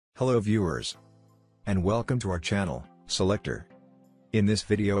Hello viewers, and welcome to our channel, Selector. In this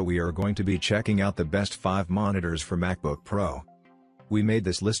video we are going to be checking out the best 5 monitors for MacBook Pro. We made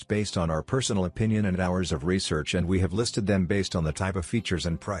this list based on our personal opinion and hours of research, and we have listed them based on the type of features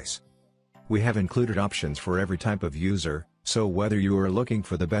and price. We have included options for every type of user, so whether you are looking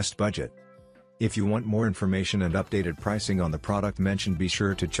for the best budget. If you want more information and updated pricing on the product mentioned, be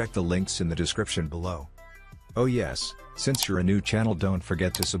sure to check the links in the description below. Oh yes, since you're a new channel, don't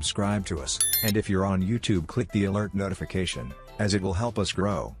forget to subscribe to us, and if you're on YouTube, click the alert notification, as it will help us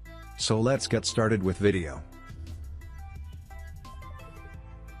grow. So let's get started with video.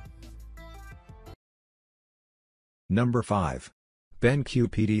 Number 5. BenQ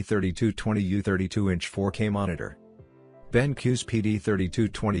PD3220U 32-inch 4K Monitor. BenQ's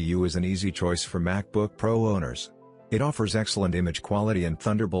PD3220U is an easy choice for MacBook Pro owners. It offers excellent image quality and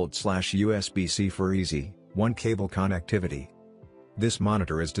Thunderbolt/USB-C for easy, one-cable connectivity. This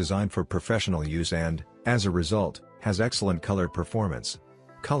monitor is designed for professional use and, as a result, has excellent color performance.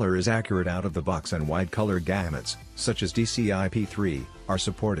 Color is accurate out of the box, and wide color gamuts, such as DCI-P3, are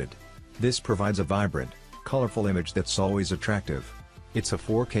supported. This provides a vibrant, colorful image that's always attractive. It's a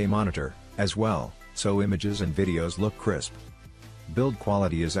 4K monitor, as well, so images and videos look crisp. Build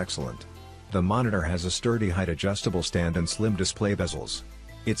quality is excellent. The monitor has a sturdy height-adjustable stand and slim display bezels.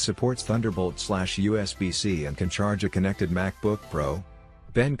 It supports Thunderbolt/USB-C and can charge a connected MacBook Pro.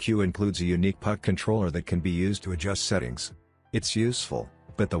 BenQ includes a unique puck controller that can be used to adjust settings. It's useful,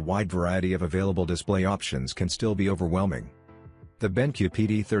 but the wide variety of available display options can still be overwhelming. The BenQ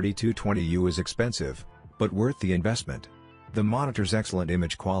PD3220U is expensive, but worth the investment. The monitor's excellent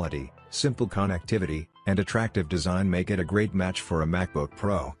image quality, simple connectivity, and attractive design make it a great match for a MacBook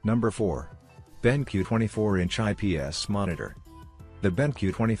Pro. Number 4. BenQ 24-inch IPS Monitor. The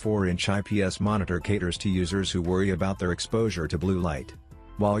BenQ 24-inch IPS monitor caters to users who worry about their exposure to blue light.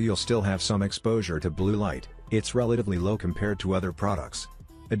 While you'll still have some exposure to blue light, it's relatively low compared to other products.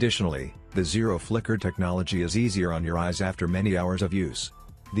 Additionally, the zero flicker technology is easier on your eyes after many hours of use.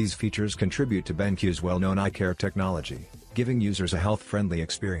 These features contribute to BenQ's well-known eye care technology, giving users a health-friendly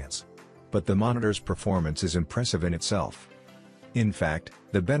experience. But the monitor's performance is impressive in itself. In fact,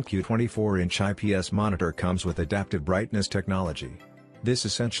 the BenQ 24-inch IPS monitor comes with adaptive brightness technology. This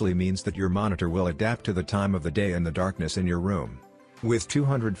essentially means that your monitor will adapt to the time of the day and the darkness in your room. With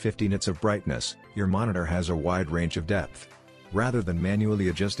 250 nits of brightness, your monitor has a wide range of depth. Rather than manually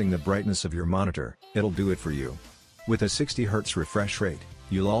adjusting the brightness of your monitor, it'll do it for you. With a 60 Hz refresh rate,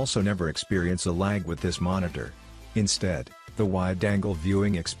 you'll also never experience a lag with this monitor. Instead, the wide-angle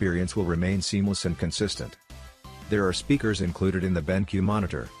viewing experience will remain seamless and consistent. There are speakers included in the BenQ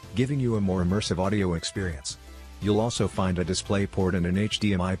monitor, giving you a more immersive audio experience. You'll also find a display port and an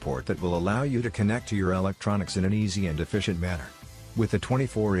HDMI port that will allow you to connect to your electronics in an easy and efficient manner. With a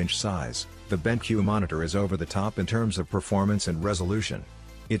 24-inch size, the BenQ monitor is over the top in terms of performance and resolution.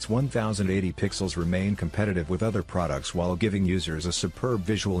 Its 1080 pixels remain competitive with other products while giving users a superb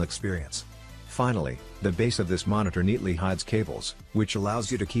visual experience. Finally, the base of this monitor neatly hides cables, which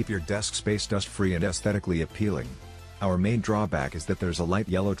allows you to keep your desk space dust-free and aesthetically appealing. Our main drawback is that there's a light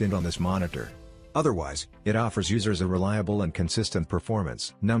yellow tint on this monitor. Otherwise, it offers users a reliable and consistent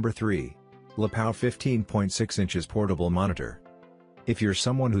performance. Number 3. Lepow 15.6 inches Portable Monitor. If you're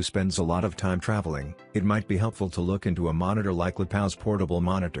someone who spends a lot of time traveling, it might be helpful to look into a monitor like Lepow's Portable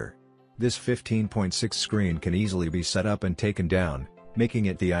Monitor. This 15.6 screen can easily be set up and taken down, making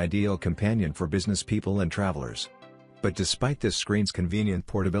it the ideal companion for business people and travelers. But despite this screen's convenient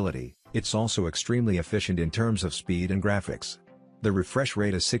portability, it's also extremely efficient in terms of speed and graphics. The refresh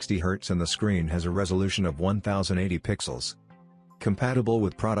rate is 60 Hz and the screen has a resolution of 1080 pixels. Compatible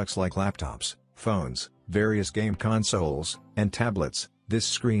with products like laptops, phones, various game consoles, and tablets, this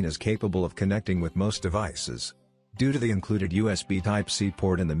screen is capable of connecting with most devices. Due to the included USB Type-C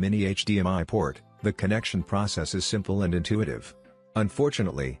port and the mini HDMI port, the connection process is simple and intuitive.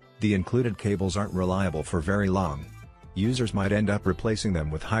 Unfortunately, the included cables aren't reliable for very long. Users might end up replacing them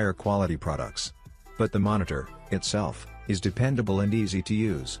with higher quality products. But the monitor, itself, is dependable and easy to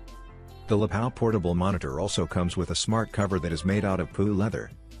use. The Lepow Portable Monitor also comes with a smart cover that is made out of PU leather.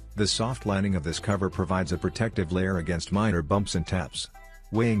 The soft lining of this cover provides a protective layer against minor bumps and taps.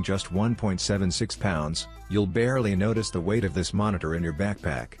 Weighing just 1.76 pounds, you'll barely notice the weight of this monitor in your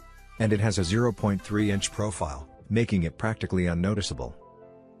backpack. And it has a 0.3-inch profile, making it practically unnoticeable.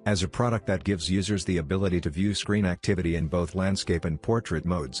 As a product that gives users the ability to view screen activity in both landscape and portrait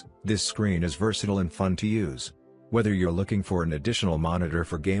modes, this screen is versatile and fun to use. Whether you're looking for an additional monitor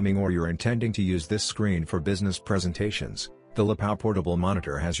for gaming or you're intending to use this screen for business presentations, the Lepow Portable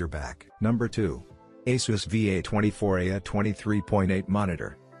Monitor has your back. Number 2. Asus VA24A 23.8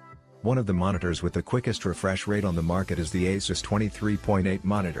 Monitor. One of the monitors with the quickest refresh rate on the market is the Asus 23.8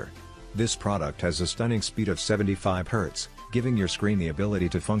 monitor. This product has a stunning speed of 75 Hz, giving your screen the ability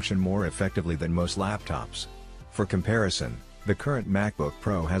to function more effectively than most laptops. For comparison, the current MacBook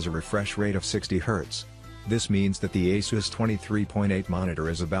Pro has a refresh rate of 60 Hz. This means that the Asus 23.8 monitor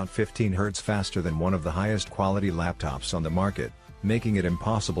is about 15 Hz faster than one of the highest quality laptops on the market, making it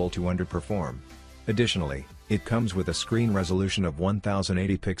impossible to underperform. Additionally, it comes with a screen resolution of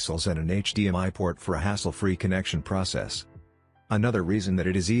 1080 pixels and an HDMI port for a hassle-free connection process. Another reason that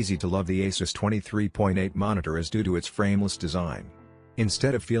it is easy to love the Asus 23.8 monitor is due to its frameless design.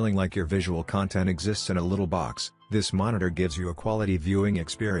 Instead of feeling like your visual content exists in a little box, this monitor gives you a quality viewing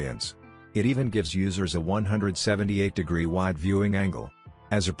experience. It even gives users a 178-degree wide viewing angle.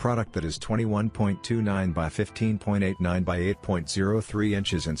 As a product that is 21.29 by 15.89 by 8.03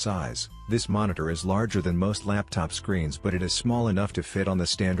 inches in size, this monitor is larger than most laptop screens, but it is small enough to fit on the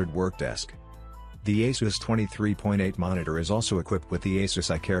standard work desk. The Asus 23.8 monitor is also equipped with the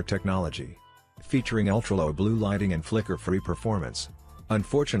Asus iCare technology, featuring ultra-low blue lighting and flicker-free performance.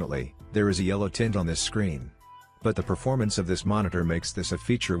 Unfortunately, there is a yellow tint on this screen. But the performance of this monitor makes this a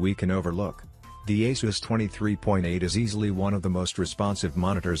feature we can overlook. The Asus 23.8 is easily one of the most responsive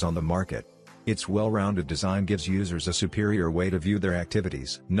monitors on the market. Its well-rounded design gives users a superior way to view their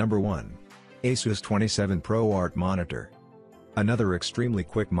activities. Number 1. Asus 27 ProArt Monitor. Another extremely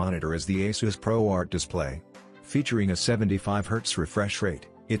quick monitor is the Asus ProArt display. Featuring a 75 Hz refresh rate,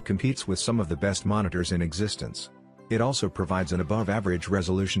 it competes with some of the best monitors in existence. It also provides an above-average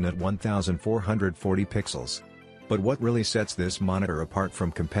resolution at 1440 pixels. But what really sets this monitor apart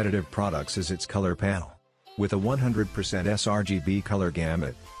from competitive products is its color panel. With a 100% sRGB color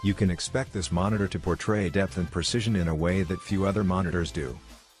gamut, you can expect this monitor to portray depth and precision in a way that few other monitors do.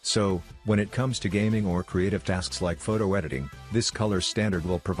 So, when it comes to gaming or creative tasks like photo editing, this color standard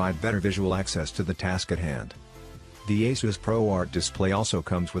will provide better visual access to the task at hand. The Asus ProArt display also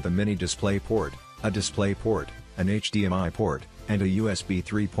comes with a mini display port, a display port, an HDMI port, and a USB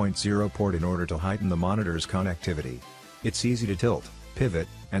 3.0 port in order to heighten the monitor's connectivity. It's easy to tilt, pivot,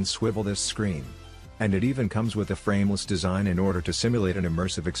 and swivel this screen. And it even comes with a frameless design in order to simulate an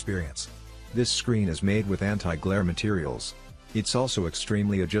immersive experience. This screen is made with anti-glare materials. It's also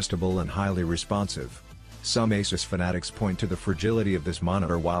extremely adjustable and highly responsive. Some Asus fanatics point to the fragility of this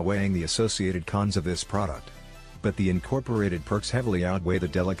monitor while weighing the associated cons of this product. But the incorporated perks heavily outweigh the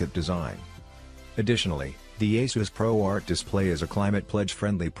delicate design. Additionally, the Asus ProArt display is a climate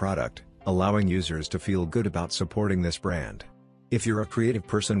pledge-friendly product, allowing users to feel good about supporting this brand. If you're a creative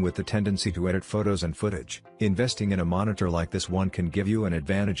person with the tendency to edit photos and footage, investing in a monitor like this one can give you an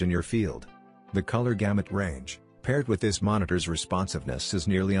advantage in your field. The color gamut range, paired with this monitor's responsiveness, is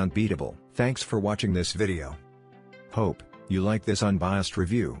nearly unbeatable. Thanks for watching this video. Hope you like this unbiased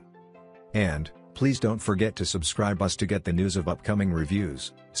review. And please don't forget to subscribe us to get the news of upcoming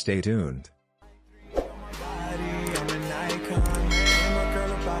reviews. Stay tuned.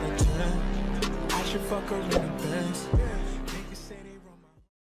 Fuck her in the Benz.